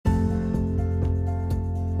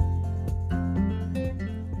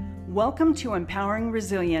Welcome to Empowering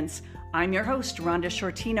Resilience. I'm your host, Rhonda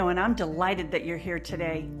Shortino, and I'm delighted that you're here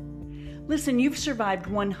today. Listen, you've survived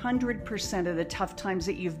 100% of the tough times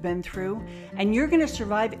that you've been through, and you're going to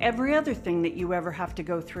survive every other thing that you ever have to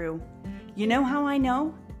go through. You know how I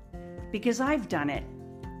know? Because I've done it,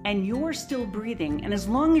 and you're still breathing, and as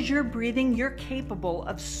long as you're breathing, you're capable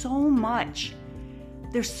of so much.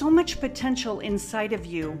 There's so much potential inside of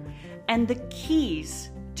you, and the keys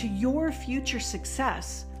to your future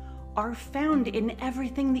success are found in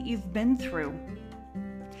everything that you've been through.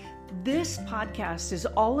 This podcast is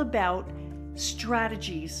all about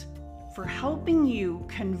strategies for helping you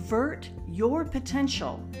convert your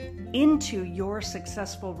potential into your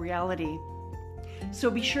successful reality. So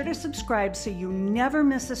be sure to subscribe so you never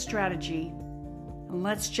miss a strategy. And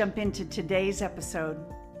let's jump into today's episode.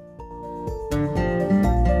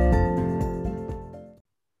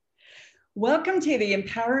 Welcome to the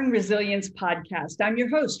Empowering Resilience podcast. I'm your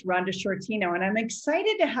host, Rhonda Shortino, and I'm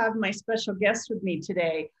excited to have my special guest with me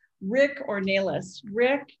today, Rick Ornelas.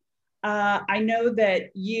 Rick, I know that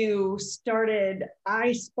you started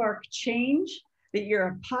iSpark Change, that you're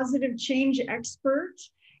a positive change expert,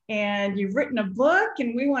 and you've written a book,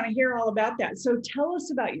 and we want to hear all about that. So tell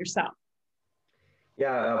us about yourself.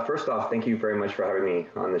 Yeah, first off, thank you very much for having me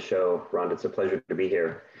on the show, Rhonda. It's a pleasure to be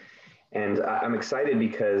here. And I'm excited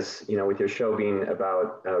because, with your show being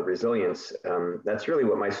about resilience, that's really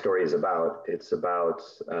what my story is about. It's about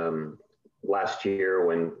last year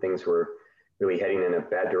when things were really heading in a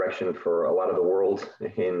bad direction for a lot of the world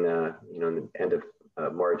in the end of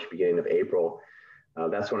March, beginning of April.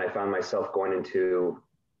 That's when I found myself going into,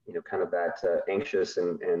 kind of that anxious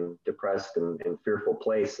and depressed and fearful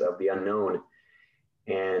place of the unknown.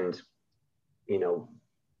 And,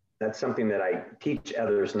 that's something that I teach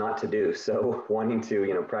others not to do. So wanting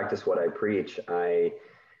to, practice what I preach,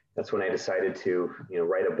 that's when I decided to,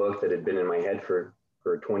 write a book that had been in my head for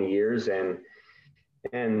 20 years and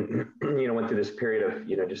went through this period of,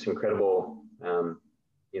 just incredible,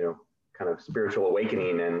 kind of spiritual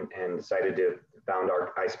awakening and decided to found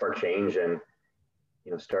our iSpark Change and,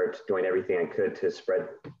 start doing everything I could to spread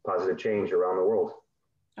positive change around the world.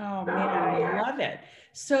 Oh man, I love it.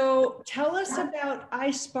 So tell us about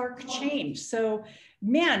iSpark Change. So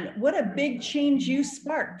man, what a big change you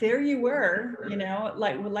sparked. There you were,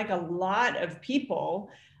 like a lot of people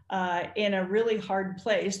in a really hard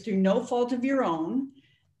place through no fault of your own.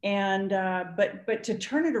 And but to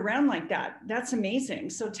turn it around like that, that's amazing.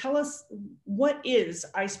 So tell us, what is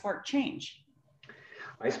iSpark Change?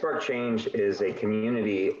 iSpark Change is a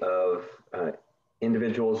community of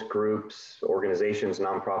individuals, groups, organizations,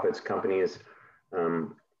 nonprofits, companies,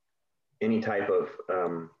 any type of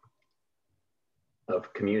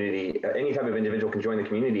community, any type of individual can join the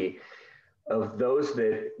community of those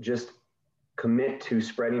that just commit to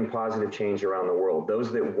spreading positive change around the world,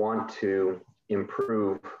 those that want to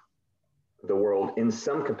improve the world in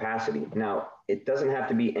some capacity. Now, it doesn't have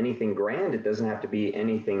to be anything grand. It doesn't have to be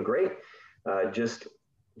anything great.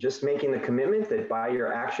 Just making the commitment that by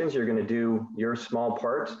your actions, you're going to do your small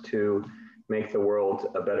part to make the world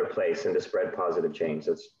a better place and to spread positive change.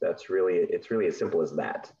 It's really as simple as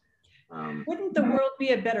that. Wouldn't the world be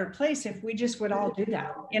a better place if we just would all do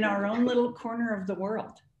that in our own little corner of the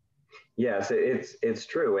world? Yes, it's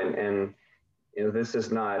true. And this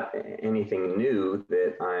is not anything new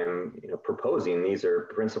that I'm proposing. These are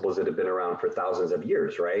principles that have been around for thousands of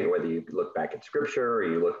years, right? Whether you look back at scripture or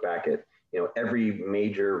you look back at every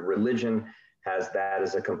major religion has that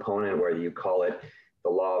as a component, whether you call it the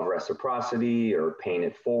law of reciprocity or paying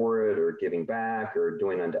it forward or giving back or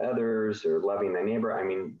doing unto others or loving thy neighbor. I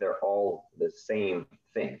mean, they're all the same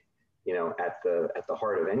thing, at the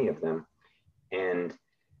heart of any of them. And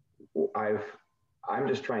I'm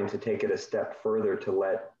just trying to take it a step further to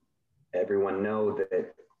let everyone know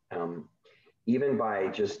that even by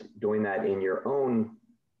just doing that in your own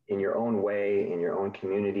way, in your own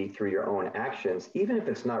community, through your own actions, even if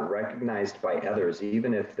it's not recognized by others,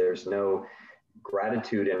 even if there's no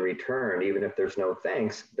gratitude in return, even if there's no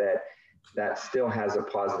thanks, that still has a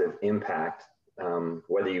positive impact,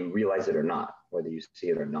 whether you realize it or not, whether you see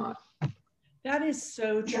it or not. That is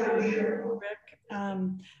so true, Rick.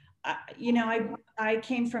 I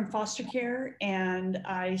came from foster care, and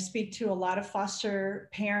I speak to a lot of foster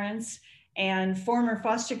parents and former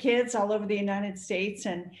foster kids all over the United States.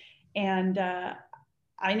 And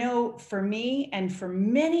I know for me and for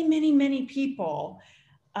many, many, many people,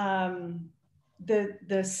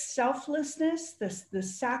 the selflessness, the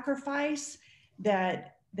sacrifice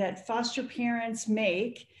that foster parents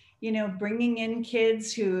make, bringing in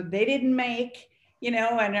kids who they didn't make and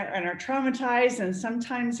are traumatized and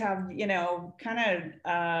sometimes have, kind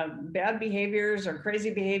of bad behaviors or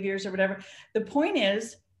crazy behaviors or whatever. The point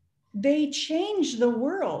is, they change the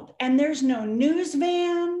world, and there's no news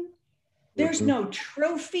van, there's no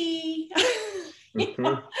trophy.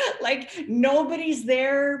 Like nobody's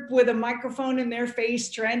there with a microphone in their face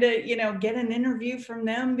trying to, get an interview from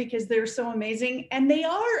them because they're so amazing, and they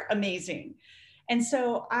are amazing. And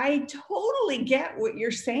so I totally get what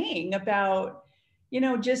you're saying about,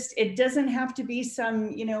 just it doesn't have to be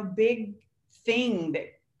some, big thing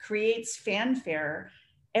that creates fanfare.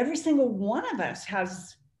 Every single one of us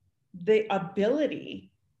has the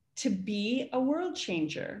ability to be a world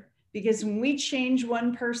changer, because when we change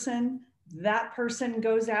one person, that person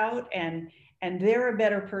goes out and they're a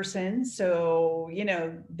better person. So,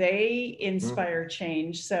 they inspire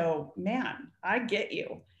change. So, man, I get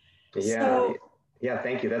you. Yeah, So, yeah.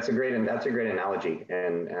 Thank you. That's a great analogy,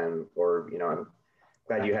 and or I'm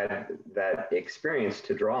glad you had that experience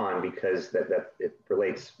to draw on, because that it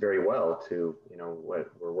relates very well to what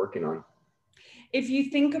we're working on. if you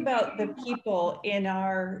think about the people in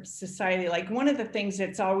our society, like one of the things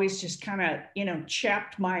that's always just kind of,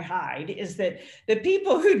 chapped my hide is that the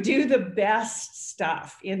people who do the best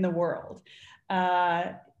stuff in the world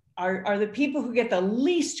are the people who get the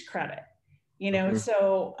least credit,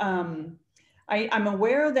 So I'm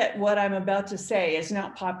aware that what I'm about to say is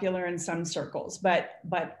not popular in some circles, but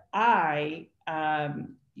when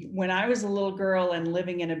I was a little girl and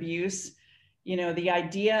living in abuse, the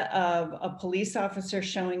idea of a police officer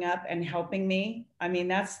showing up and helping me, I mean,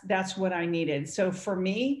 that's what I needed. So for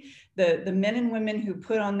me, the men and women who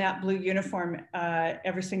put on that blue uniform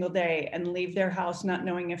every single day and leave their house not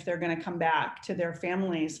knowing if they're going to come back to their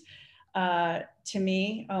families, to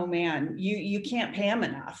me, oh man, you can't pay them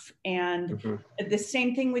enough. And the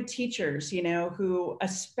same thing with teachers, who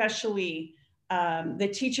especially the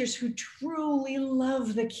teachers who truly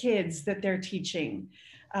love the kids that they're teaching.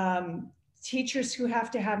 Teachers who have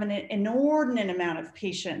to have an inordinate amount of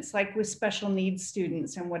patience, like with special needs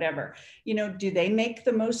students and whatever, do they make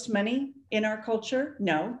the most money in our culture?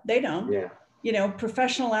 No, they don't. Yeah.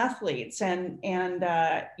 Professional athletes and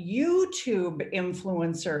YouTube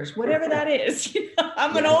influencers, whatever that is.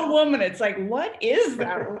 I'm an old woman. It's like, what is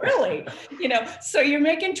that really? So you're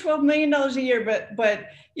making $12 million a year, but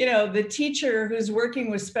the teacher who's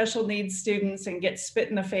working with special needs students and gets spit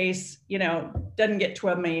in the face, doesn't get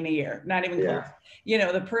 12 million a year, not even close.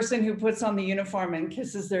 The person who puts on the uniform and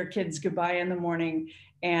kisses their kids goodbye in the morning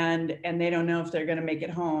and they don't know if they're going to make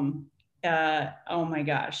it home. Oh my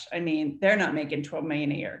gosh. I mean, they're not making 12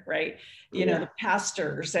 million a year, right? The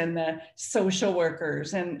pastors and the social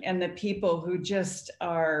workers and the people who just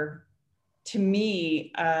are, to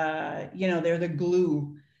me, they're the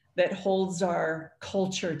glue that holds our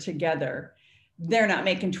culture together. They're not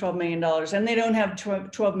making $12 million and they don't have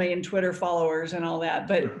 12 million Twitter followers and all that,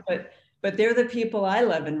 but they're the people I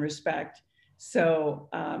love and respect. So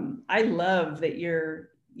I love that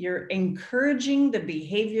you're encouraging the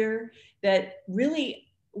behavior that really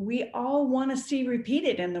we all want to see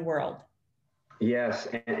repeated in the world. Yes,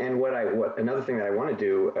 and what another thing that I want to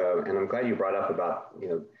do, and I'm glad you brought up about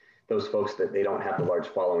those folks that they don't have the large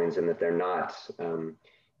followings and that they're not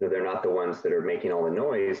they're not the ones that are making all the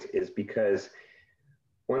noise, is because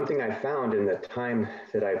one thing I found in the time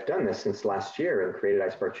that I've done this since last year and created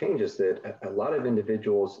iSpark Change is that a lot of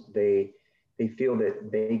individuals, they feel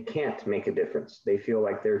that they can't make a difference. They feel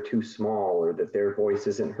like they're too small, or that their voice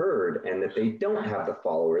isn't heard, and that they don't have the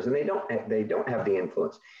followers and they don't have the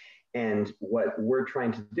influence. And what we're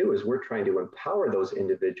trying to do is we're trying to empower those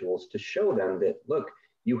individuals to show them that, look,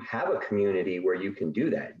 you have a community where you can do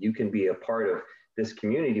that. You can be a part of this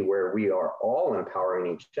community where we are all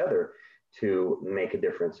empowering each other to make a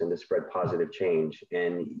difference and to spread positive change.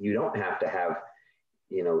 And you don't have to have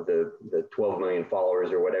the 12 million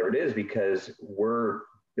followers or whatever it is, because we're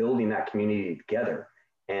building that community together.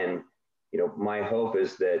 And, my hope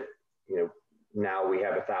is that, now we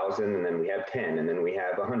have 1,000, and then we have 10, and then we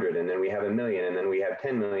have 100, and then we have 1 million, and then we have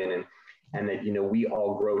 10 million, and that, we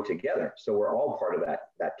all grow together. So we're all part of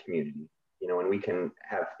that community, and we can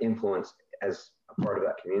have influence as a part of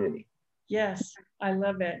that community. Yes, I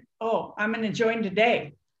love it. Oh, I'm going to join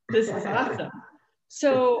today. This is awesome.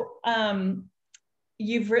 So,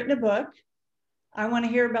 you've written a book. I want to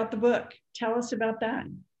hear about the book. Tell us about that.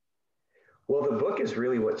 Well, the book is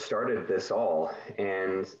really what started this all.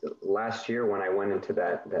 And last year when I went into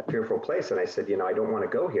that fearful place and I said, I don't want to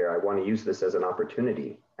go here. I want to use this as an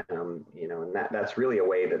opportunity. And that's really a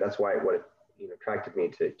way that's why what attracted me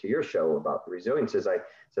to your show about resilience is I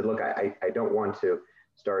said, look, I don't want to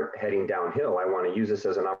start heading downhill. I want to use this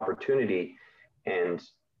as an opportunity And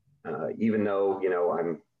even though,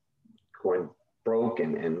 I'm going broke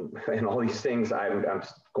and all these things, I'm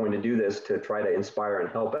going to do this to try to inspire and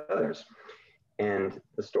help others. And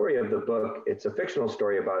the story of the book, it's a fictional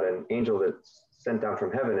story about an angel that's sent down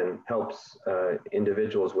from heaven and helps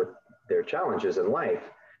individuals with their challenges in life.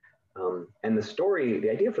 And the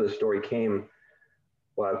idea for the story came,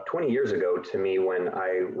 well, 20 years ago to me when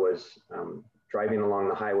I was driving along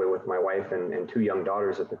the highway with my wife and two young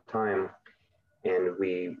daughters at the time. And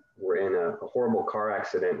we were in a horrible car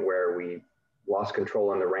accident where we lost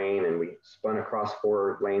control in the rain and we spun across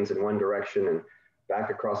 4 lanes in one direction and back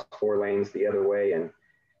across 4 lanes the other way and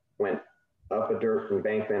went up a dirt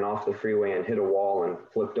embankment off the freeway and hit a wall and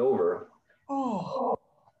flipped over. Oh.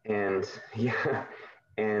 And yeah,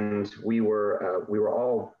 and we were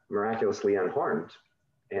all miraculously unharmed.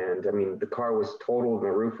 And I mean, the car was totaled and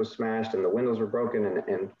the roof was smashed and the windows were broken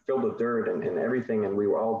and filled with dirt and everything. And we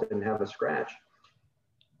were all didn't have a scratch.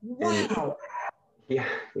 Wow. And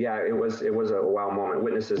it was a wow moment.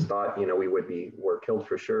 Witnesses thought, were killed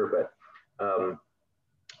for sure, but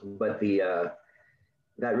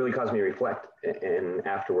that really caused me to reflect and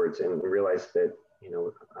afterwards and realize that,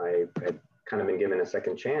 I had kind of been given a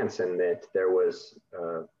second chance and that there was,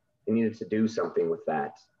 I needed to do something with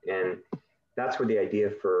that. And that's where the idea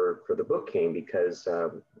for the book came, because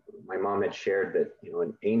my mom had shared that,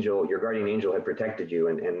 an angel, your guardian angel had protected you.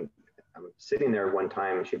 And I'm sitting there one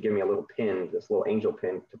time, she'd give me a little pin, this little angel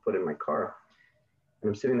pin to put in my car. And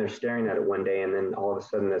I'm sitting there staring at it one day. And then all of a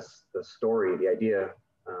sudden the idea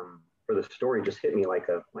for the story just hit me like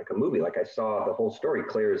a movie. Like I saw the whole story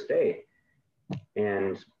clear as day.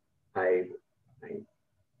 And I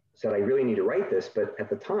said, I really need to write this. But at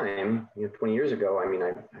the time, 20 years ago, I mean,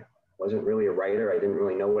 I wasn't really a writer. I didn't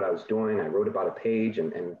really know what I was doing. I wrote about a page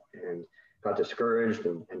and got discouraged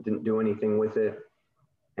and didn't do anything with it.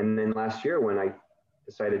 And then last year, when I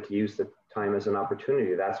decided to use the time as an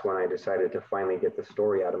opportunity, that's when I decided to finally get the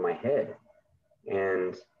story out of my head.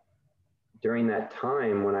 And during that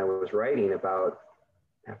time when I was writing,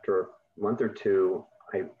 after a month or two,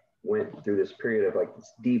 I went through this period of like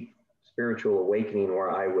this deep spiritual awakening where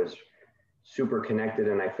I was super connected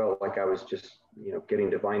and I felt like I was just, getting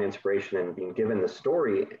divine inspiration and being given the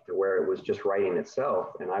story to where it was just writing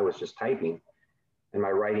itself and I was just typing. And my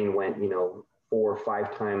writing went, 4 or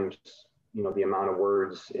 5 times, the amount of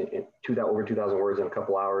words, over 2,000 words in a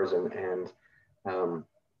couple hours. And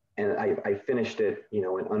I finished it, in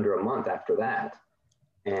under a month after that.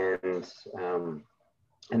 And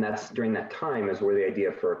that's during that time is where the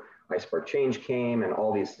idea for iSpark Change came and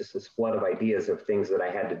all this flood of ideas of things that I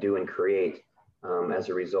had to do and create as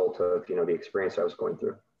a result of, the experience I was going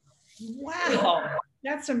through. Wow,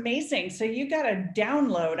 that's amazing. So you got a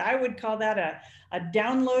download. I would call that a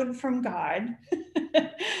download from God.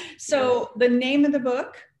 So the name of the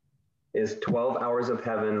book is 12 Hours of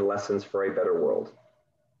Heaven, Lessons for a Better World.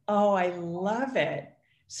 Oh, I love it.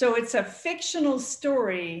 So it's a fictional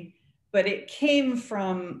story, but it came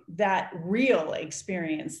from that real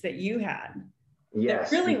experience that you had.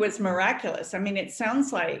 Yes. It really was miraculous. I mean, it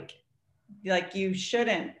sounds like you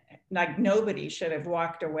shouldn't, like nobody should have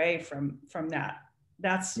walked away from that.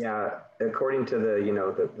 That's according to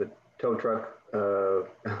the tow truck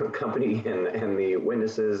company and the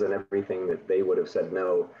witnesses and everything, that they would have said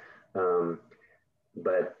no.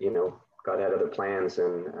 But God had other plans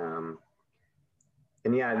and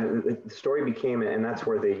the story became, and that's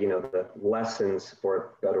where the lessons for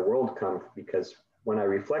a better world come, because when I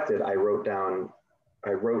reflected, I wrote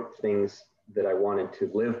things that I wanted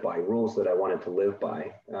to live by, rules that I wanted to live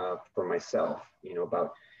by for myself,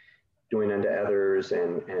 about doing unto others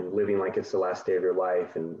and living like it's the last day of your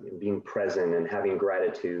life and being present and having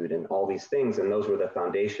gratitude and all these things. And those were the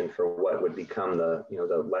foundation for what would become the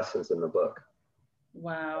lessons in the book.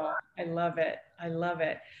 Wow. I love it. I love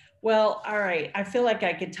it. Well, all right. I feel like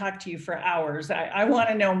I could talk to you for hours. I want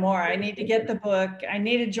to know more. I need to get the book. I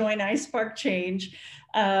need to join iSpark Change.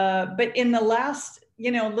 But in the last,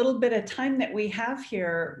 little bit of time that we have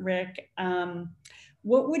here, Rick,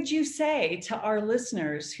 what would you say to our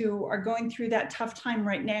listeners who are going through that tough time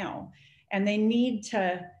right now and they need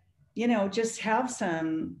to, just have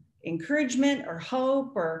some encouragement or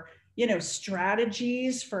hope or,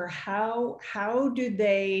 strategies for how do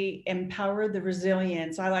they empower the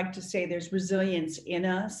resilience? I like to say there's resilience in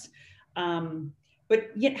us. But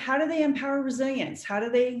yet, how do they empower resilience? How do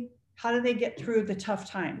they get through the tough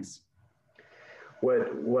times?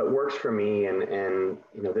 What works for me, and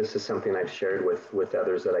this is something I've shared with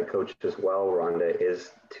others that I coach as well, Rhonda,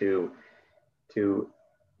 is to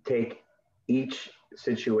take each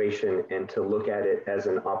situation and to look at it as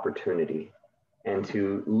an opportunity. and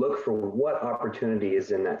to look for what opportunity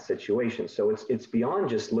is in that situation. So it's beyond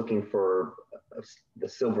just looking for the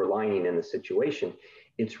silver lining in the situation.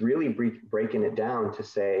 It's really breaking it down to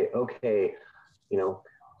say, okay, you know,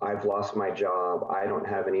 I've lost my job. I don't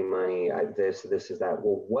have any money. This is that.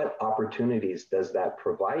 Well, what opportunities does that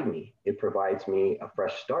provide me? It provides me a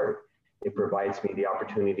fresh start. It provides me the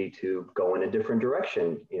opportunity to go in a different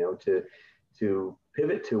direction, you know, to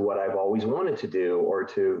pivot to what I've always wanted to do, or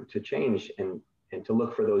to change and to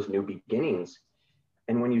look for those new beginnings.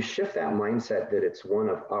 And when you shift that mindset that it's one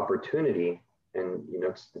of opportunity, and you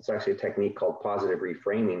know, it's actually a technique called positive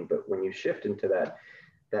reframing. But when you shift into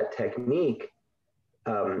that technique,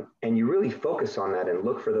 and you really focus on that and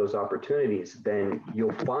look for those opportunities, then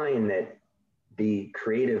you'll find that the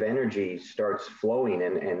creative energy starts flowing,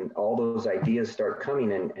 and all those ideas start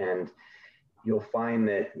coming, and you'll find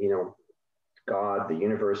that, you know, God, the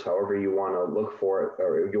universe, however you want to look for it,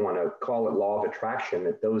 or you want to call it law of attraction,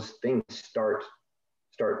 that those things start,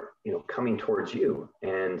 you know, coming towards you,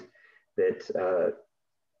 and that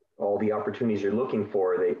all the opportunities you're looking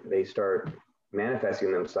for, they start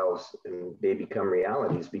manifesting themselves, and they become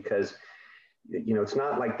realities, because, you know, it's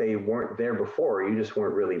not like they weren't there before. You just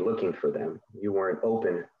weren't really looking for them. You weren't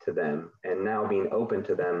open to them. And now being open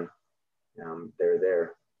to them, they're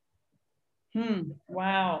there.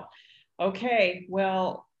 Wow. Okay.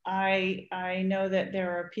 Well, I know that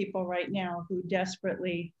there are people right now who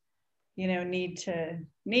desperately, you know, need to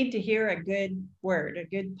hear a good word, a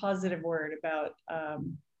good positive word about,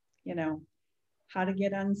 you know, how to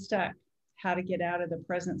get unstuck, how to get out of the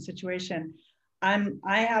present situation.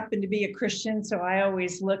 I happen to be a Christian, so I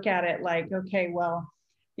always look at it like, okay, well,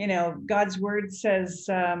 you know, God's word says,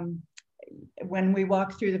 when we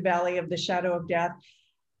walk through the valley of the shadow of death,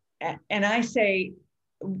 and I say,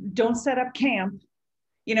 don't set up camp.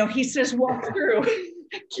 You know, he says, walk through,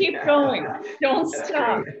 keep going, don't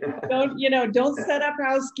stop. Don't set up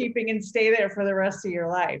housekeeping and stay there for the rest of your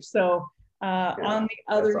life. So on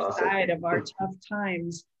the other side of our tough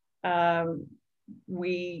times,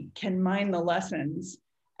 we can mine the lessons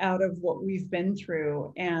out of what we've been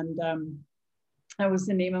through. And that was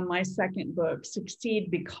the name of my second book,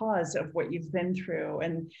 Succeed Because of What You've Been Through.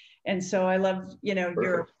 And so I love, you know,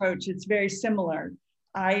 your approach. It's very similar.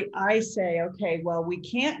 I say, okay, well, we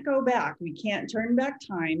can't go back. We can't turn back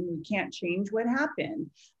time. We can't change what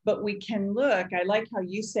happened, but we can look. I like how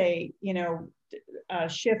you say, you know,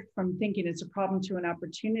 shift from thinking it's a problem to an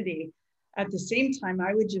opportunity. At the same time,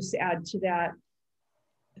 I would just add to that,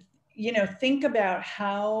 you know, think about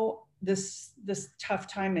how this tough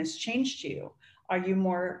time has changed you. Are you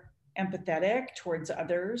more empathetic towards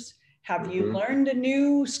others? Have you learned a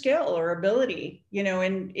new skill or ability, you know,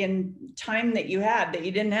 in time that you had that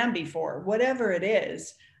you didn't have before? Whatever it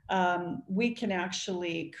is, we can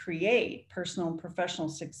actually create personal and professional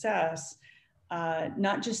success,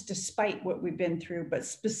 not just despite what we've been through, but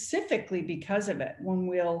specifically because of it, when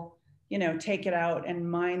we'll, you know, take it out and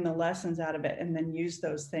mine the lessons out of it, and then use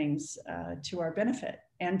those things to our benefit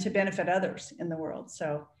and to benefit others in the world.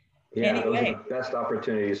 So yeah, anyway, those are the best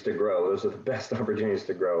opportunities to grow. Those are the best opportunities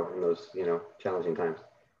to grow in those, you know, challenging times.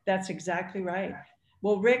 That's exactly right.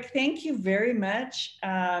 Well, Rick, thank you very much.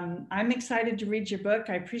 I'm excited to read your book.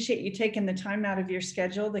 I appreciate you taking the time out of your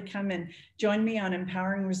schedule to come and join me on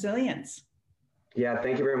Empowering Resilience. Yeah,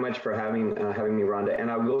 thank you very much for having me, Rhonda. And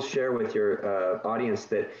I will share with your audience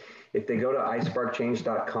that if they go to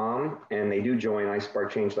isparkchange.com and they do join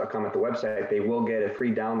isparkchange.com at the website, they will get a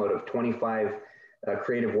free download of 25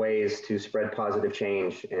 creative ways to spread positive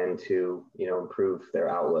change and to, you know, improve their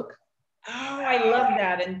outlook. Oh, I love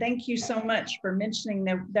that. And thank you so much for mentioning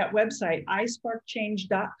that website,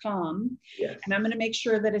 isparkchange.com. Yes. And I'm going to make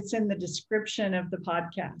sure that it's in the description of the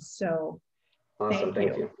podcast. So awesome.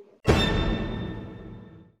 Thank you.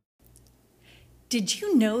 Did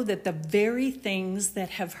you know that the very things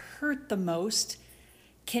that have hurt the most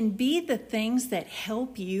can be the things that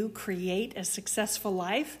help you create a successful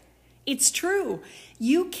life? It's true.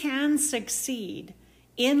 You can succeed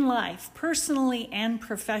in life, personally and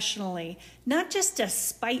professionally, not just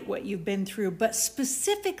despite what you've been through, but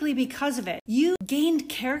specifically because of it. You gained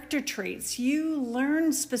character traits. You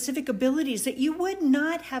learned specific abilities that you would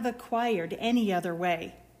not have acquired any other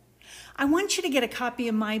way. I want you to get a copy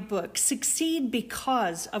of my book, Succeed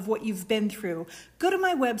Because of What You've Been Through. Go to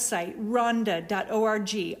my website, rhonda.org,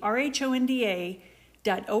 RHONDA.org,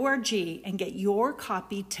 and get your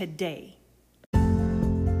copy today.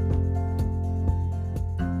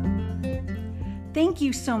 Thank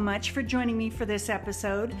you so much for joining me for this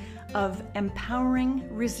episode of Empowering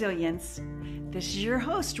Resilience. This is your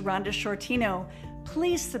host, Rhonda Shortino,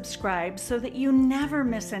 Please subscribe so that you never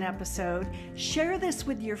miss an episode. Share this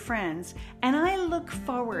with your friends, and I look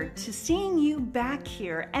forward to seeing you back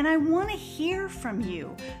here, and I want to hear from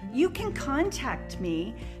you. You can contact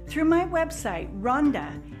me through my website,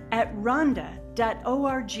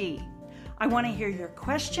 rhonda@rhonda.org. I want to hear your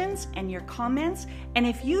questions and your comments, and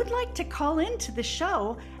if you'd like to call into the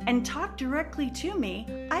show and talk directly to me,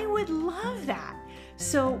 I would love that.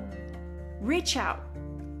 So reach out,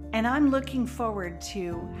 and I'm looking forward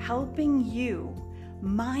to helping you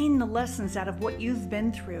mine the lessons out of what you've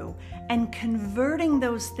been through and converting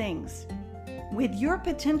those things with your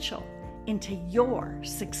potential into your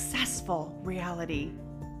successful reality.